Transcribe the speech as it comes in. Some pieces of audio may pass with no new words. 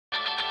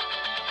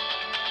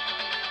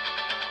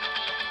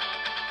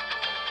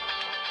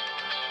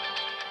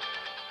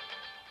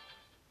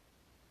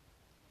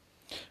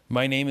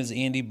My name is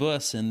Andy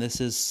Buss, and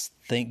this is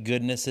Thank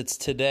Goodness It's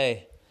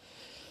Today.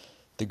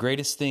 The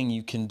greatest thing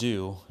you can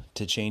do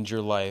to change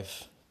your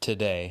life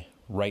today,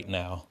 right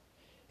now,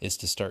 is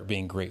to start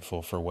being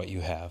grateful for what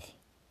you have.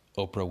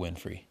 Oprah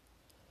Winfrey.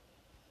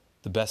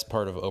 The best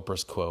part of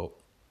Oprah's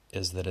quote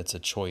is that it's a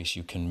choice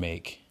you can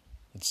make.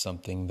 It's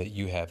something that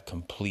you have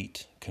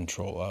complete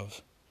control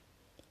of.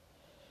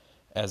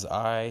 As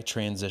I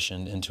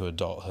transitioned into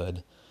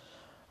adulthood,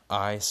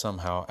 I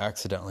somehow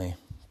accidentally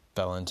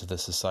fell into the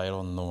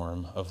societal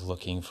norm of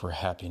looking for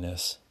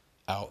happiness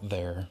out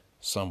there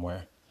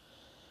somewhere.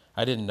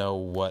 I didn't know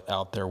what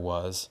out there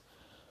was,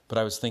 but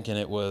I was thinking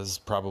it was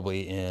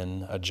probably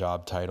in a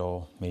job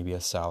title, maybe a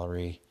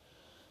salary,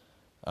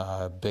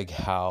 a big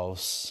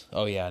house,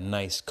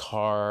 nice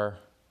car.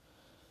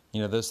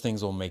 Those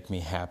things will make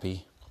me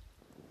happy.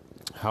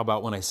 How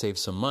about when I save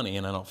some money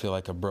and I don't feel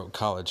like a broke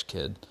college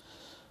kid?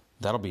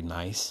 That'll be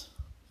nice.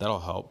 That'll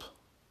help.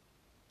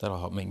 That'll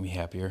help make me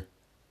happier.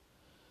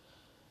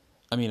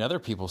 Other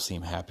people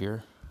seem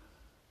happier.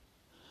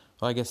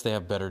 Well, I guess they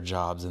have better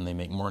jobs and they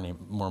make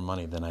more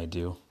money than I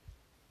do.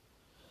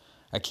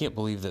 I can't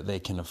believe that they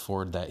can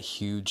afford that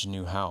huge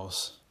new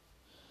house.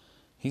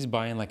 He's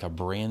buying like a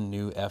brand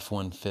new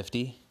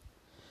F-150,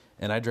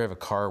 and I drive a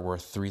car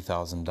worth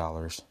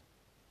 $3,000.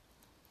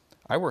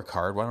 I work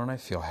hard. Why don't I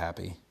feel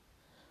happy?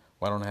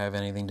 Why don't I have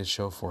anything to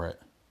show for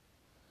it?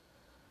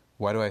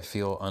 Why do I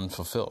feel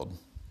unfulfilled?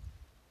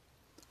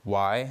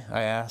 Why,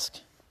 I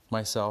ask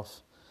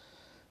myself?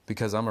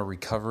 Because I'm a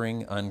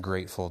recovering,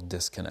 ungrateful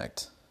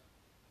disconnect.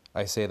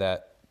 I say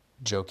that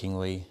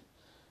jokingly,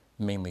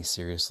 mainly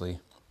seriously.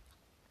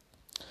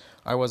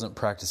 I wasn't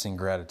practicing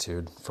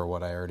gratitude for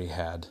what I already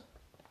had,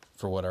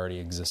 for what already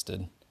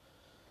existed.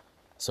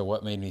 So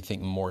what made me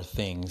think more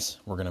things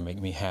were going to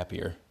make me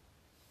happier?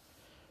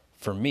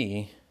 For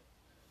me,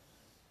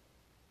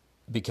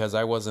 because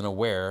I wasn't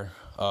aware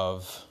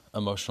of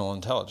emotional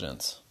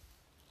intelligence.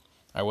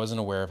 I wasn't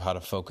aware of how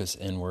to focus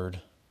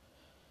inward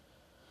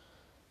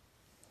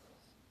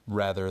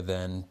rather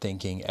than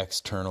thinking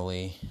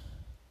externally,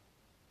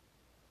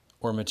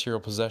 or material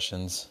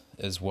possessions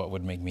is what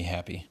would make me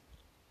happy.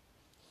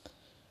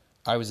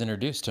 I was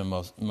introduced to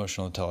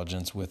emotional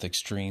intelligence with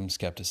extreme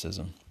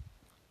skepticism,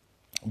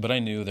 but I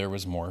knew there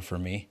was more for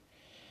me.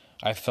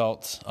 I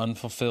felt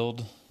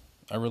unfulfilled.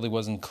 I really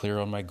wasn't clear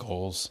on my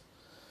goals,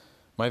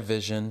 my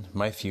vision,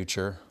 my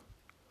future.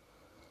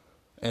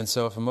 And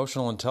so if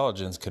emotional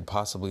intelligence could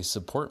possibly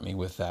support me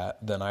with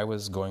that, then I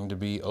was going to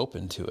be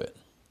open to it.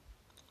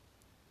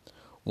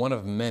 One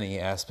of many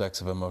aspects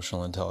of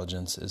emotional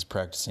intelligence is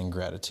practicing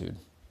gratitude.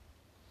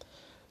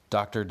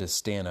 Dr.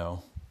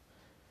 DeStano,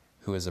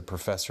 who is a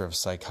professor of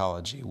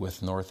psychology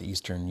with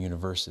Northeastern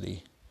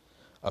University,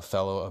 a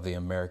fellow of the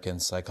American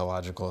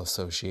Psychological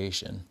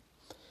Association,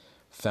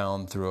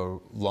 found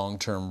through a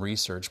long-term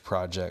research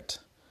project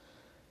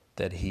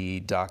that he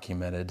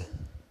documented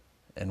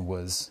and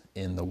was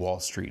in the Wall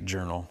Street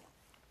Journal,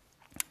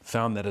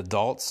 found that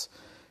adults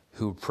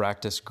who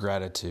practice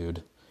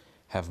gratitude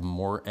have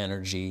more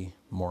energy,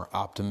 more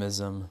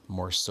optimism,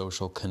 more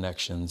social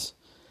connections,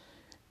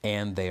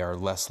 and they are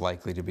less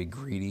likely to be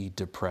greedy,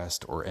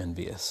 depressed, or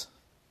envious.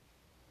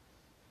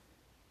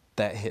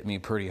 That hit me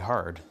pretty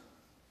hard.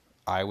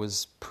 I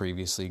was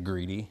previously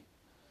greedy,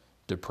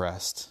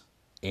 depressed,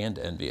 and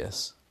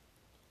envious.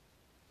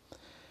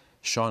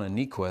 Shauna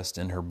Niequist,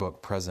 in her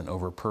book Present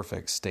Over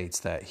Perfect, states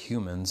that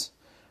humans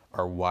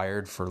are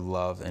wired for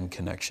love and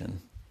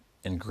connection,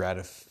 and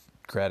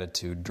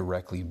gratitude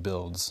directly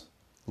builds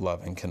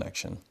love and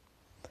connection.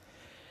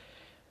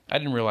 I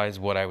didn't realize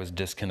what I was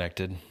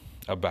disconnected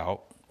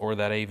about, or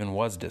that I even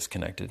was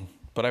disconnected,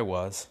 but I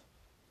was.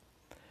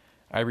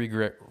 I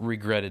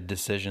regretted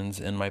decisions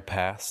in my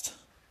past.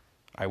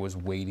 I was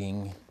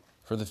waiting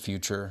for the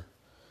future,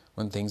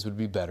 when things would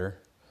be better,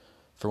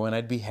 for when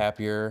I'd be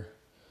happier,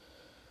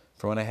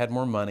 for when I had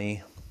more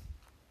money.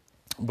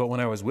 But when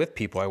I was with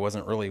people, I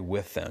wasn't really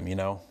with them,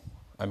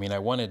 I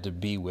wanted to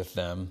be with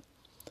them,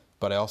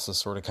 but I also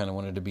sort of kind of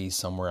wanted to be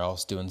somewhere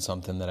else doing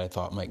something that I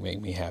thought might make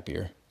me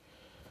happier.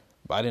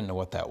 But I didn't know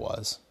what that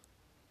was.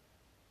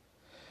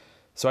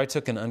 So I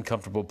took an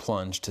uncomfortable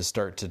plunge to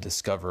start to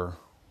discover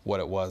what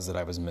it was that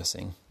I was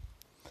missing.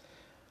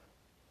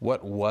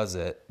 What was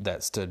it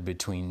that stood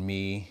between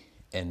me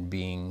and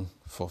being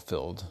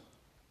fulfilled,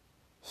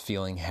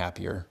 feeling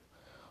happier?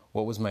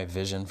 What was my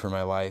vision for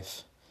my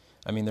life?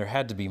 There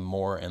had to be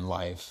more in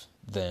life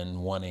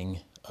than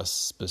wanting a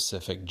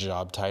specific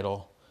job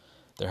title.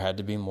 There had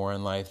to be more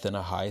in life than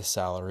a high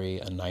salary,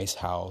 a nice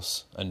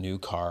house, a new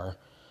car.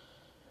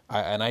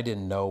 I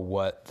didn't know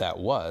what that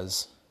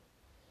was,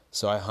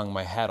 so I hung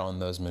my hat on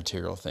those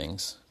material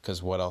things,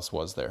 because what else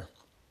was there?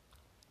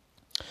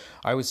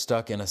 I was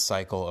stuck in a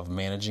cycle of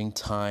managing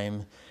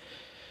time,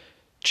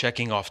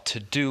 checking off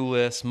to-do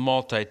lists,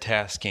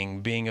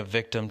 multitasking, being a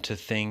victim to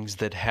things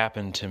that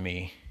happened to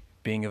me,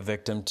 being a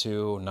victim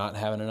to not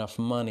having enough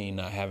money,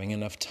 not having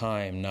enough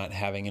time, not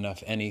having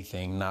enough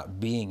anything,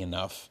 not being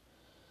enough.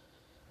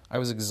 I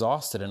was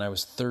exhausted and I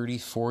was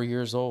 34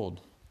 years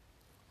old.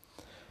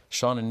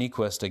 Shauna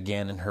Niequist,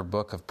 again, in her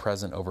book of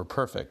Present Over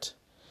Perfect,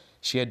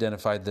 she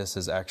identified this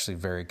as actually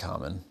very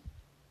common,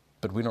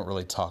 but we don't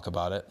really talk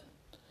about it.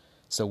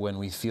 So when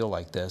we feel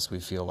like this, we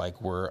feel like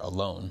we're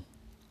alone.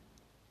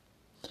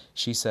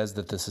 She says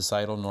that the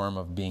societal norm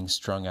of being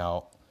strung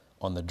out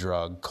on the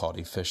drug called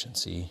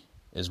efficiency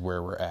is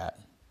where we're at.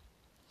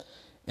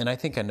 And I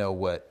think I know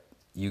what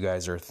you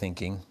guys are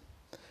thinking.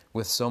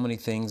 With so many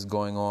things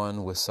going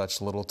on, with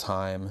such little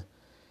time,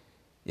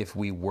 if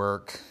we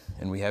work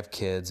and we have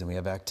kids and we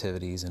have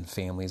activities and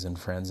families and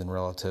friends and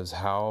relatives,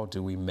 how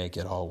do we make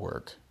it all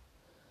work?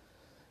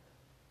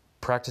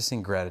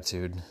 Practicing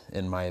gratitude,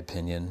 in my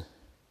opinion,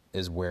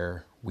 is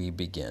where we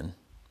begin.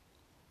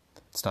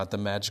 It's not the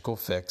magical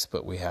fix,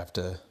 but we have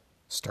to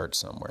start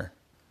somewhere.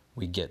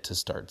 We get to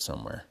start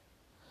somewhere.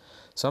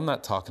 So I'm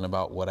not talking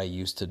about what I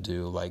used to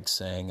do, like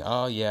saying,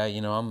 "Oh yeah,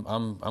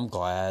 I'm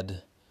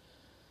glad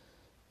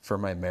for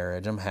my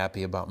marriage. I'm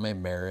happy about my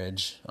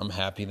marriage. I'm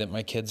happy that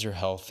my kids are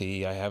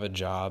healthy. I have a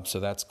job, so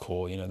that's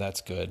cool.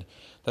 That's good."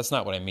 That's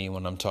not what I mean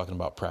when I'm talking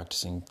about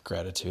practicing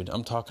gratitude.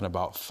 I'm talking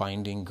about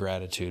finding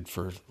gratitude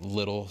for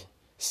little,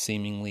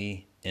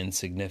 seemingly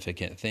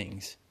insignificant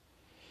things.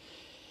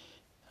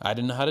 I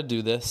didn't know how to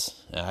do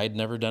this. I'd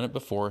never done it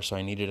before, so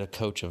I needed a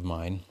coach of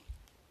mine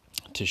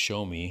to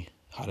show me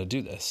how to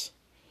do this,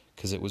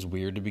 because it was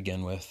weird to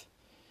begin with.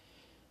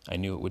 I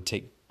knew it would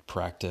take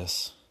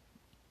practice.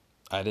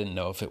 I didn't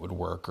know if it would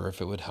work or if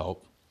it would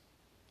help,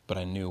 but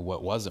I knew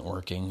what wasn't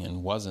working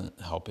and wasn't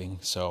helping,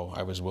 so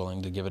I was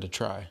willing to give it a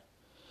try.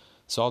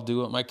 So I'll do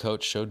what my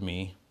coach showed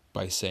me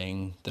by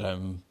saying that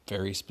I'm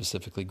very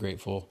specifically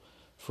grateful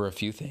for a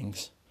few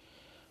things.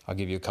 I'll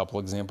give you a couple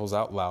examples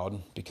out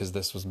loud because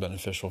this was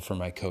beneficial for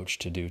my coach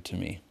to do to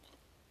me.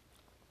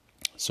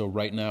 So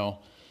right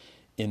now,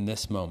 in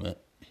this moment,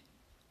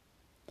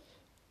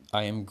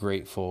 I am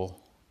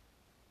grateful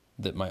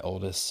that my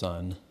oldest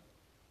son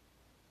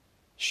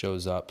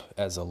shows up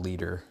as a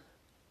leader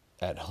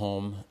at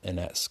home and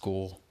at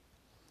school.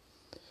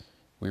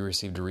 We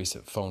received a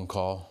recent phone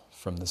call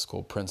from the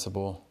school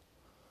principal.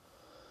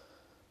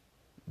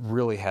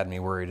 Really had me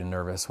worried and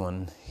nervous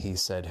when he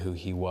said who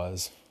he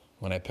was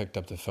when I picked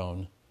up the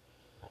phone.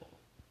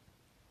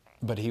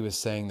 But he was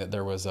saying that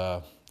there was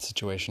a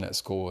situation at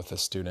school with a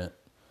student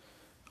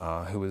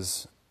who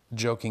was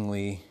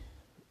jokingly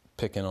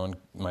picking on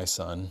my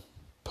son,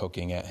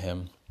 poking at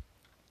him.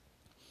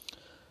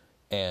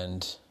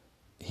 And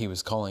he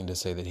was calling to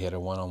say that he had a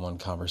one-on-one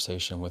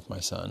conversation with my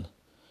son,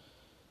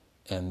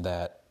 and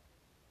that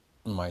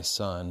my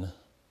son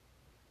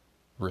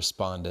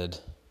responded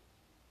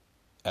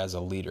as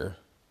a leader.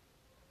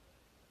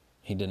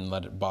 He didn't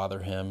let it bother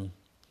him.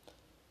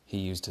 He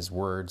used his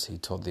words. He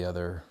told the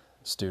other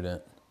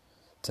student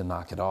to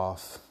knock it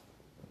off.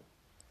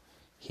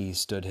 He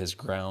stood his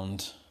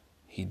ground.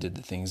 He did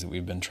the things that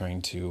we've been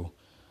trying to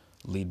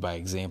lead by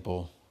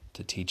example,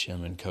 to teach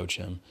him and coach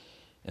him.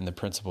 And the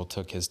principal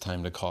took his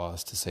time to call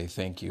us to say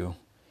thank you.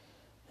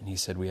 And he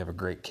said, "We have a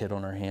great kid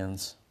on our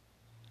hands,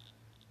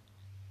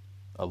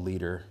 a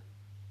leader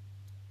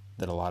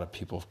that a lot of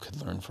people could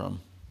learn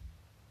from."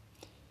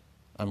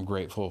 I'm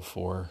grateful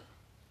for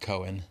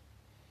Cohen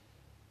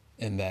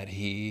in that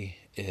he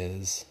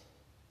is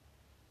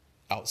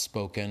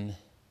outspoken,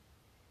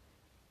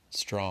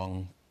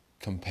 strong,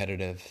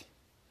 competitive,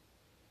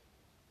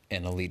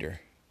 and a leader.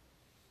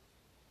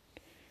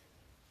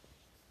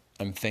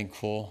 I'm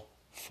thankful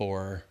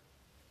for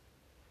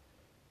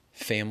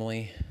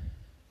family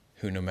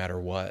who, no matter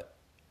what,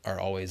 are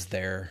always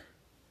there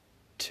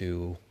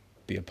to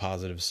be a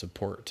positive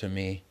support to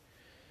me.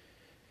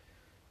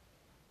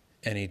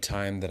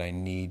 Anytime that I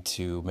need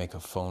to make a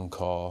phone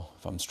call,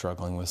 if I'm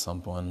struggling with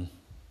someone,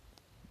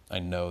 I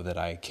know that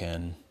I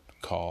can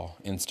call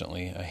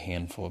instantly a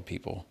handful of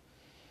people.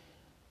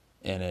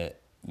 And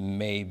it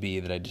may be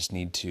that I just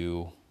need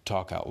to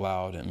talk out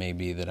loud. It may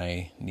be that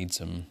I need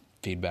some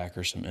feedback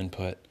or some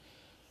input.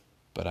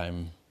 But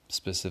I'm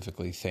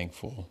specifically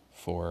thankful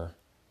for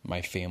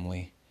my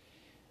family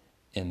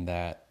in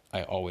that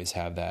I always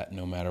have that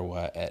no matter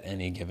what at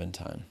any given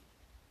time.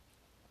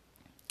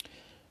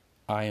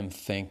 I am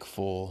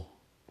thankful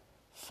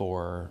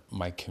for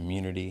my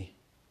community,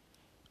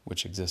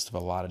 which exists of a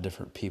lot of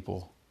different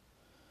people,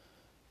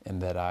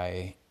 and that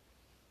I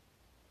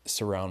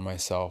surround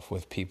myself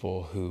with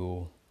people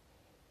who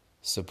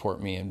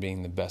support me in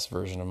being the best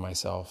version of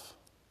myself.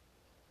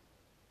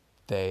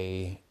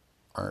 They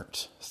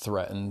aren't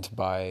threatened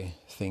by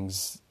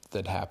things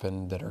that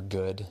happen that are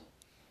good.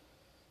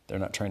 They're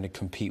not trying to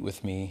compete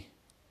with me.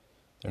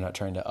 They're not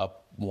trying to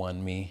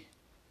up-one me.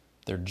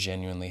 They're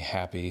genuinely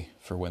happy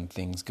for when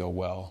things go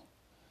well.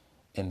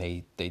 And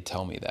they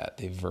tell me that.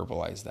 They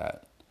verbalize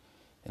that.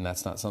 And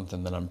that's not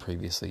something that I'm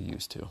previously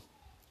used to.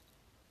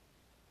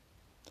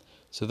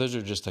 So those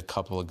are just a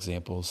couple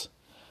examples.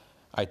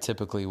 I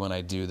typically, when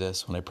I do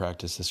this, when I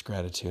practice this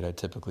gratitude, I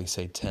typically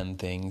say 10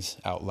 things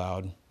out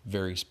loud,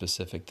 very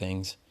specific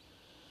things.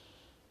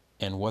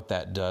 And what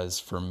that does,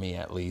 for me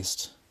at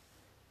least,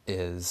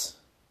 is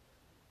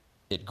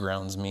it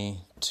grounds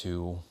me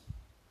to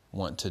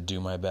want to do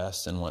my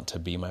best and want to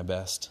be my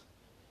best.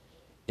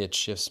 it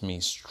shifts me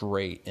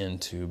straight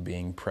into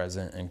being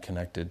present and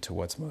connected to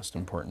what's most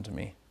important to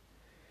me.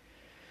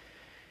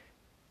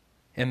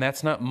 And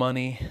that's not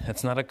money.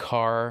 That's not a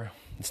car.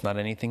 It's not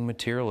anything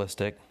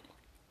materialistic.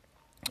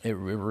 It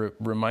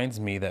reminds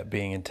me that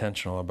being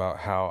intentional about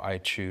how I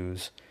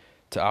choose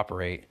to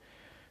operate,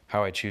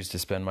 how I choose to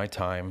spend my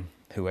time,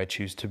 who I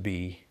choose to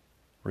be,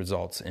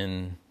 results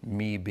in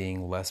me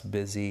being less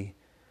busy,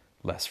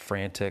 less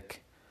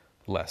frantic,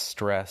 less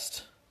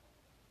stressed.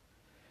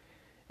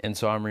 And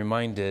so I'm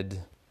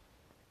reminded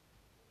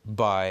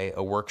by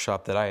a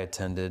workshop that I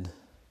attended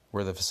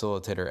where the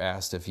facilitator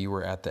asked, if you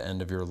were at the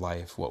end of your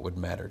life, what would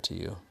matter to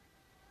you?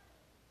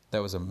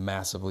 That was a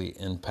massively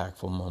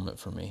impactful moment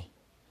for me.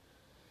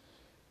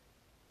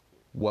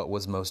 What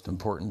was most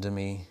important to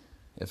me?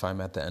 If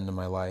I'm at the end of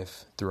my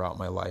life, throughout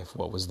my life,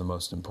 what was the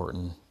most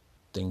important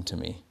thing to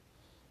me?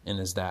 And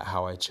is that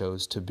how I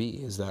chose to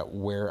be? Is that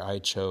where I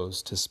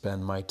chose to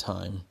spend my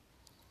time?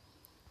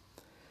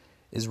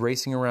 Is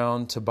racing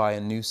around to buy a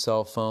new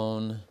cell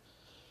phone,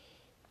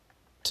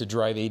 to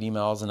drive 80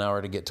 miles an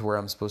hour to get to where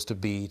I'm supposed to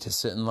be, to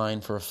sit in line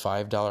for a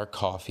 $5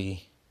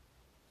 coffee,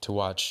 to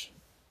watch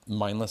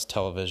mindless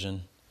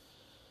television,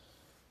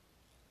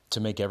 to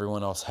make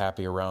everyone else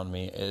happy around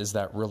me, is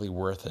that really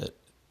worth it?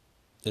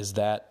 Is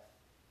that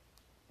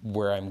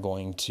where I'm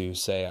going to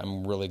say,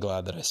 I'm really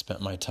glad that I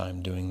spent my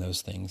time doing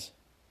those things?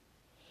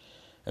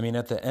 I mean,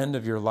 at the end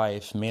of your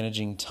life,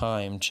 managing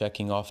time,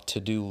 checking off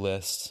to-do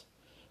lists,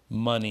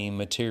 money,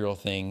 material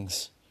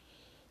things,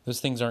 those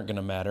things aren't going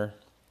to matter.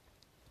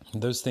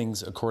 Those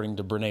things, according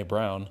to Brené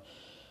Brown,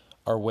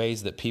 are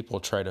ways that people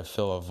try to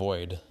fill a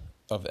void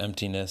of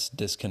emptiness,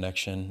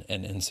 disconnection,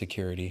 and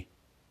insecurity.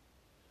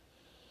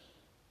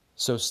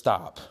 So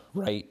stop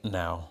right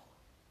now.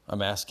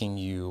 I'm asking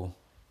you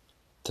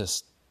to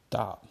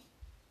stop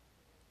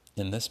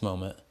in this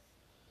moment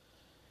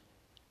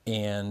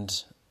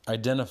and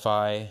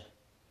identify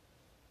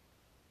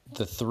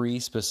the 3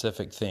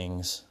 specific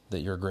things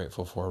that you're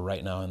grateful for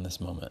right now in this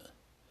moment.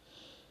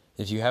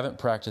 If you haven't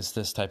practiced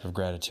this type of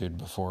gratitude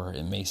before,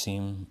 it may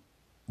seem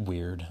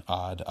weird,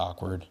 odd,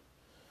 awkward,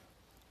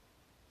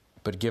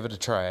 but give it a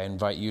try. I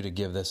invite you to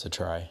give this a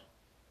try.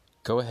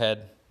 Go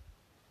ahead.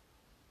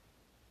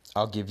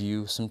 I'll give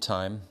you some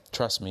time.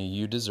 Trust me,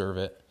 you deserve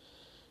it.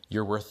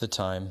 You're worth the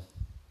time.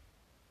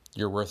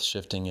 You're worth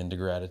shifting into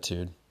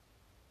gratitude.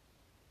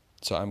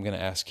 So I'm going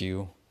to ask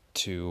you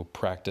to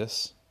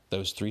practice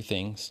those 3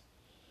 things.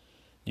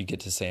 You get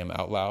to say them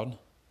out loud.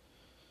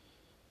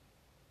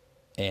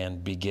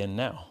 And begin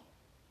now.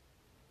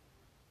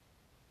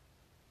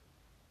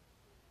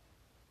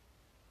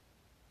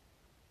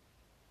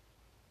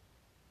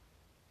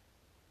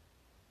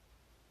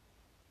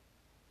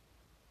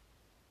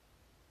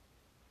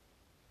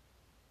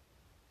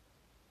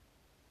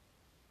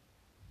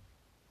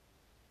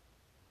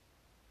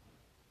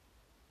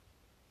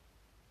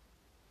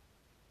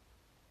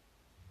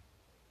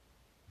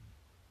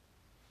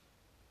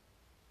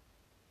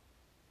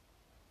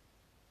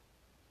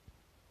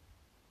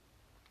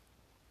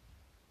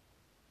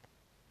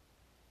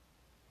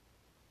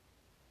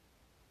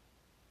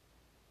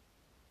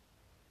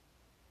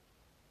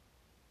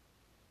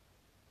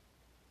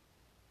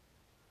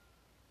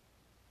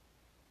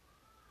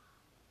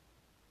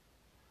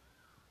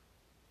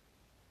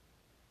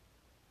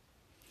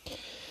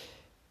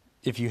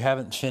 If you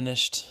haven't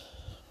finished,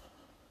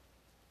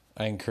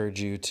 I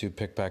encourage you to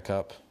pick back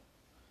up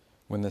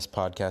when this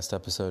podcast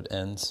episode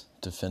ends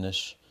to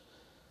finish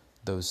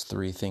those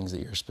 3 things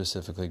that you're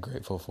specifically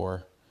grateful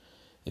for.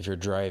 If you're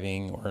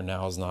driving or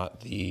now is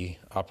not the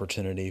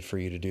opportunity for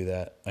you to do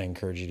that, I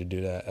encourage you to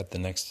do that at the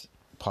next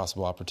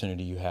possible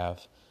opportunity you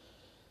have.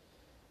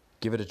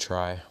 Give it a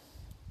try.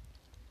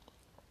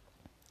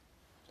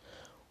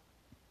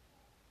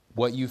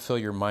 What you fill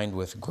your mind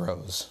with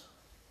grows.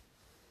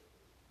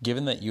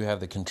 Given that you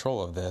have the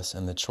control of this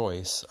and the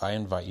choice, I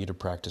invite you to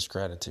practice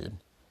gratitude.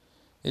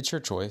 It's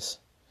your choice.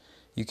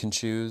 You can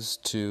choose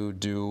to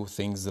do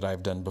things that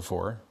I've done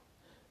before,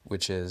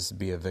 which is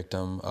be a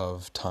victim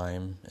of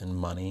time and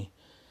money,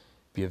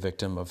 be a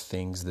victim of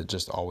things that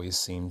just always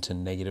seem to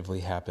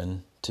negatively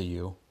happen to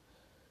you.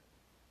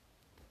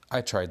 I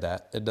tried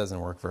that. It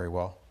doesn't work very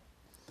well.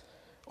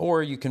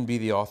 Or you can be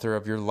the author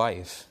of your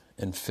life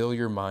and fill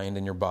your mind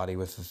and your body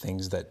with the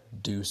things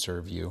that do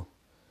serve you.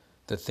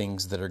 The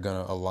things that are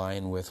going to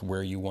align with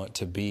where you want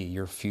to be,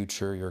 your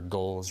future, your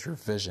goals, your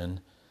vision.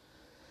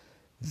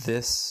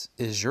 This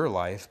is your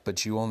life,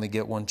 but you only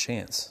get one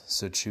chance.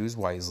 So choose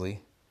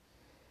wisely.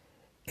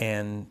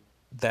 And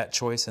that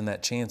choice and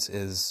that chance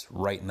is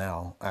right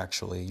now,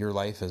 actually. Your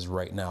life is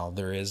right now.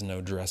 There is no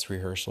dress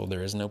rehearsal.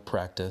 There is no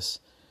practice.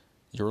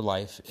 Your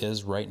life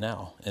is right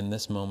now, in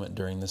this moment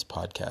during this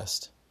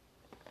podcast.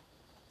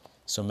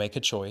 So make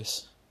a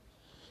choice.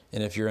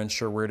 And if you're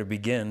unsure where to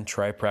begin,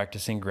 try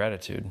practicing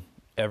gratitude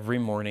every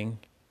morning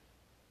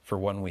for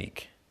 1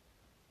 week.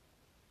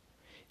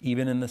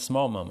 Even in the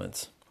small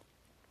moments,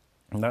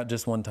 not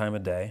just one time a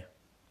day,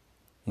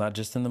 not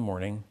just in the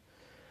morning,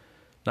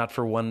 not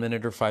for 1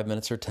 minute or 5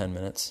 minutes or 10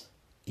 minutes,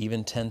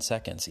 even 10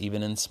 seconds,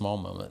 even in small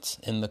moments,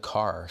 in the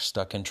car,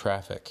 stuck in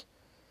traffic.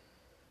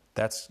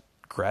 That's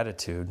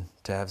gratitude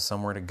to have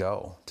somewhere to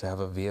go, to have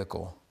a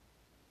vehicle.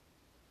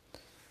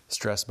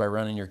 Stressed by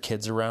running your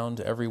kids around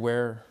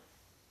everywhere,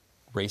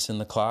 racing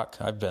the clock.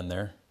 I've been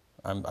there.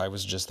 I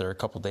was just there a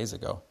couple days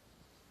ago.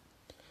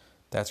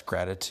 That's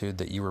gratitude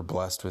that you were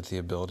blessed with the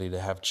ability to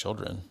have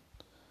children.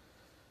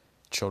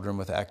 Children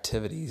with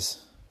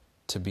activities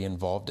to be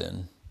involved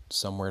in,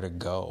 somewhere to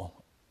go,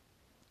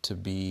 to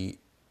be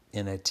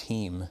in a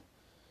team,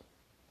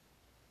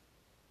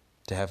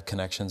 to have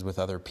connections with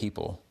other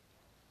people.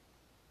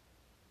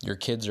 Your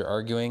kids are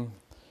arguing.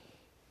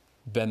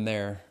 Been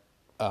there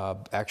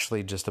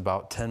actually just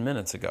about 10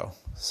 minutes ago,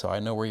 so I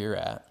know where you're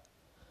at.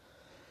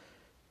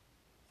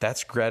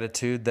 That's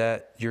gratitude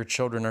that your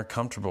children are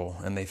comfortable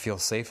and they feel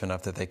safe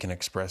enough that they can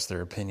express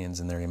their opinions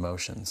and their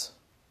emotions.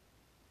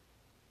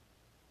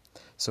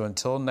 So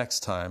until next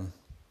time,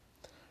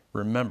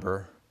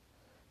 remember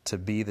to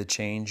be the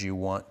change you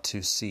want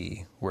to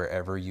see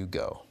wherever you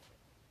go.